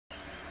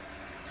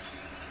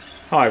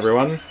Hi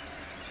everyone,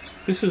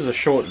 this is a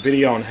short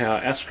video on how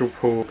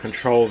Astralpool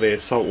control their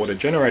saltwater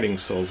generating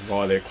cells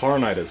via their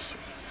chlorinators.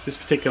 This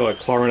particular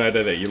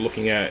chlorinator that you're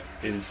looking at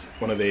is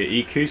one of their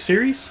EQ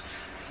series.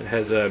 It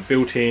has a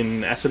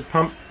built-in acid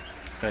pump,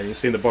 and you can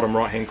see in the bottom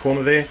right hand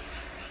corner there.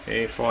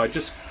 If I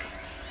just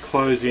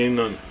close in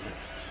and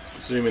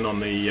zoom in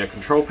on the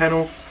control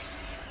panel,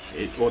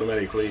 it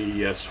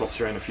automatically swaps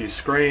around a few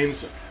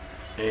screens.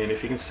 And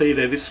if you can see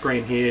there, this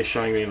screen here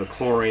showing me the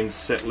chlorine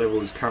set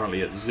level is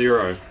currently at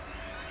 0.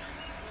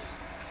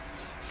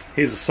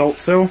 Here's a salt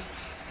cell,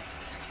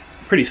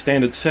 pretty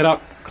standard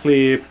setup,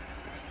 clear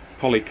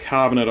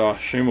polycarbonate I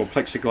assume or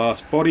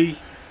plexiglass body,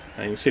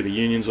 and you can see the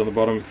unions on the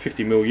bottom,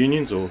 50mm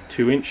unions or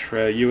 2" for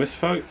our US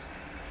folk.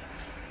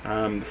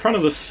 The front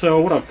of the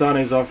cell, what I've done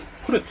is I've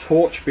put a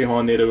torch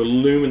behind there to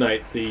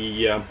illuminate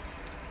the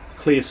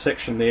clear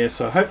section there,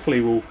 so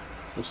hopefully we'll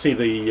see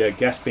the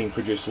gas being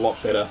produced a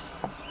lot better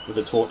with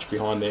the torch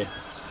behind there.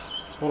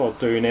 So what I'll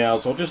do now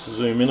is I'll just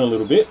zoom in a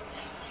little bit.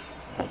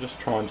 I'll just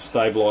try and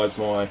stabilise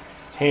my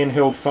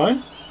handheld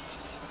phone.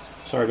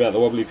 Sorry about the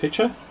wobbly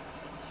picture.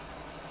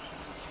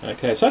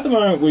 Okay, so at the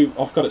moment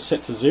I've got it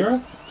set to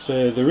 0,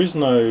 so there is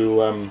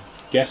no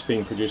gas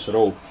being produced at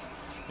all.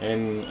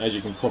 And as you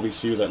can probably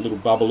see with that little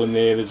bubble in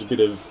there, there's a bit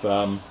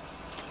of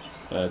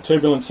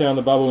turbulence sound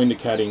the bubble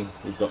indicating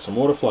we've got some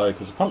water flow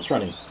because the pump's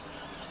running.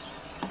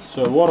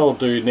 So what I'll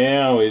do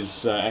now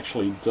is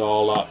actually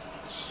dial up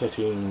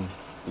setting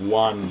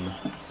 1.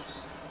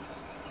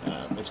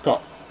 It's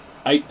got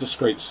 8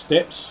 discrete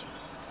steps.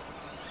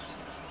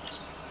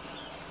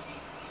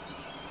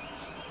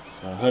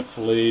 So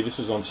hopefully this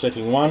is on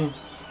setting 1.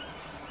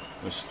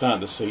 We're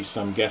starting to see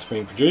some gas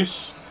being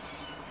produced.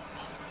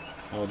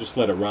 I'll just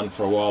let it run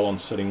for a while on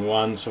setting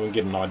 1 so we can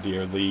get an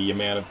idea of the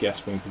amount of gas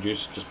being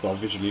produced just by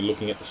visually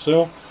looking at the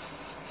cell.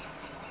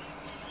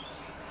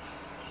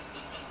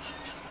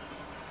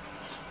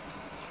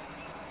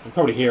 You can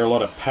probably hear a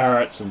lot of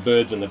parrots and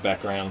birds in the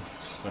background.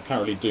 I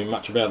can't really do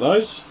much about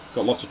those.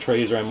 Got lots of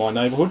trees around my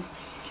neighbourhood,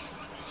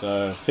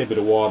 so a fair bit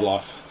of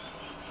wildlife.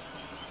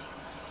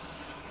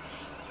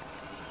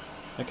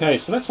 Okay,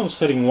 so that's on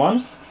setting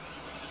 1.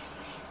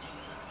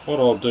 What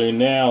I'll do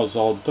now is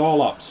I'll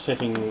dial up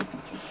setting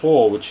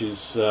 4, which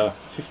is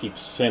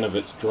 50% of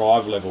its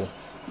drive level.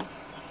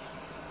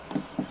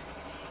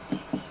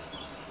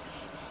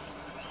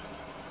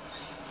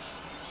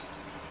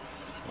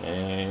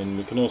 And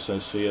we can also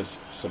see a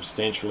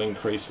substantial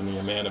increase in the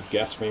amount of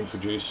gas being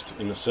produced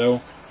in the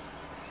cell.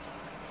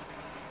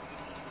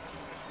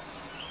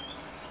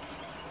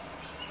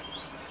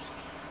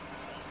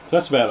 So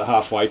that's about the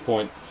halfway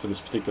point for this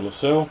particular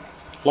cell.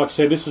 Like I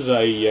said, this is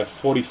a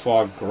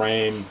 45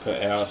 gram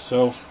per hour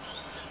cell,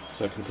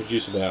 so it can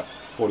produce about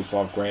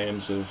 45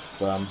 grams of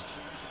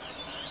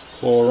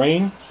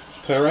chlorine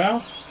per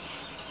hour.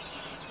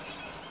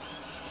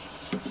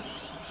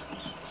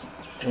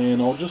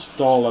 And I'll just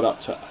dial it up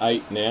to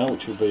 8 now,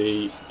 which will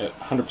be at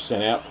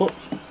 100% output.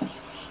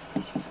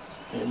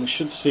 And we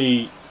should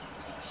see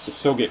the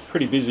cell get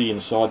pretty busy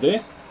inside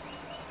there.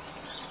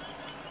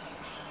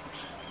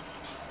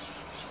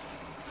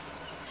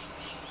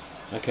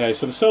 Okay,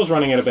 so the cell's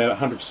running at about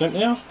 100%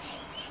 now,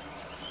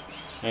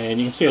 and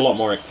you can see a lot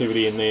more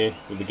activity in there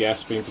with the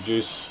gas being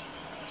produced,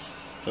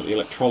 got the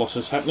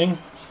electrolysis happening.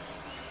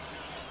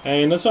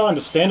 And as I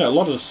understand it, a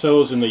lot of the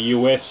cells in the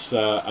US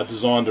are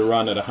designed to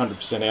run at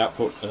 100%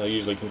 output, and they're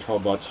usually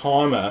controlled by a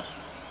timer.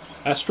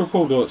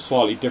 Astralpool do it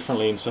slightly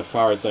differently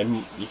insofar as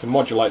you can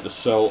modulate the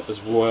cell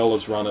as well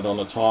as run it on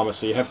a timer,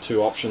 so you have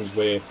two options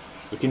where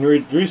we can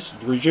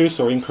reduce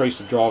or increase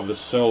the drive of the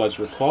cell as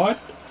required.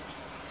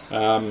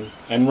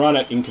 And run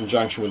it in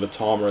conjunction with a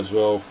timer as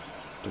well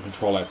to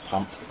control our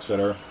pump,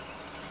 etc.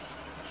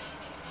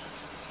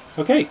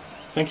 Okay,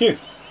 thank you.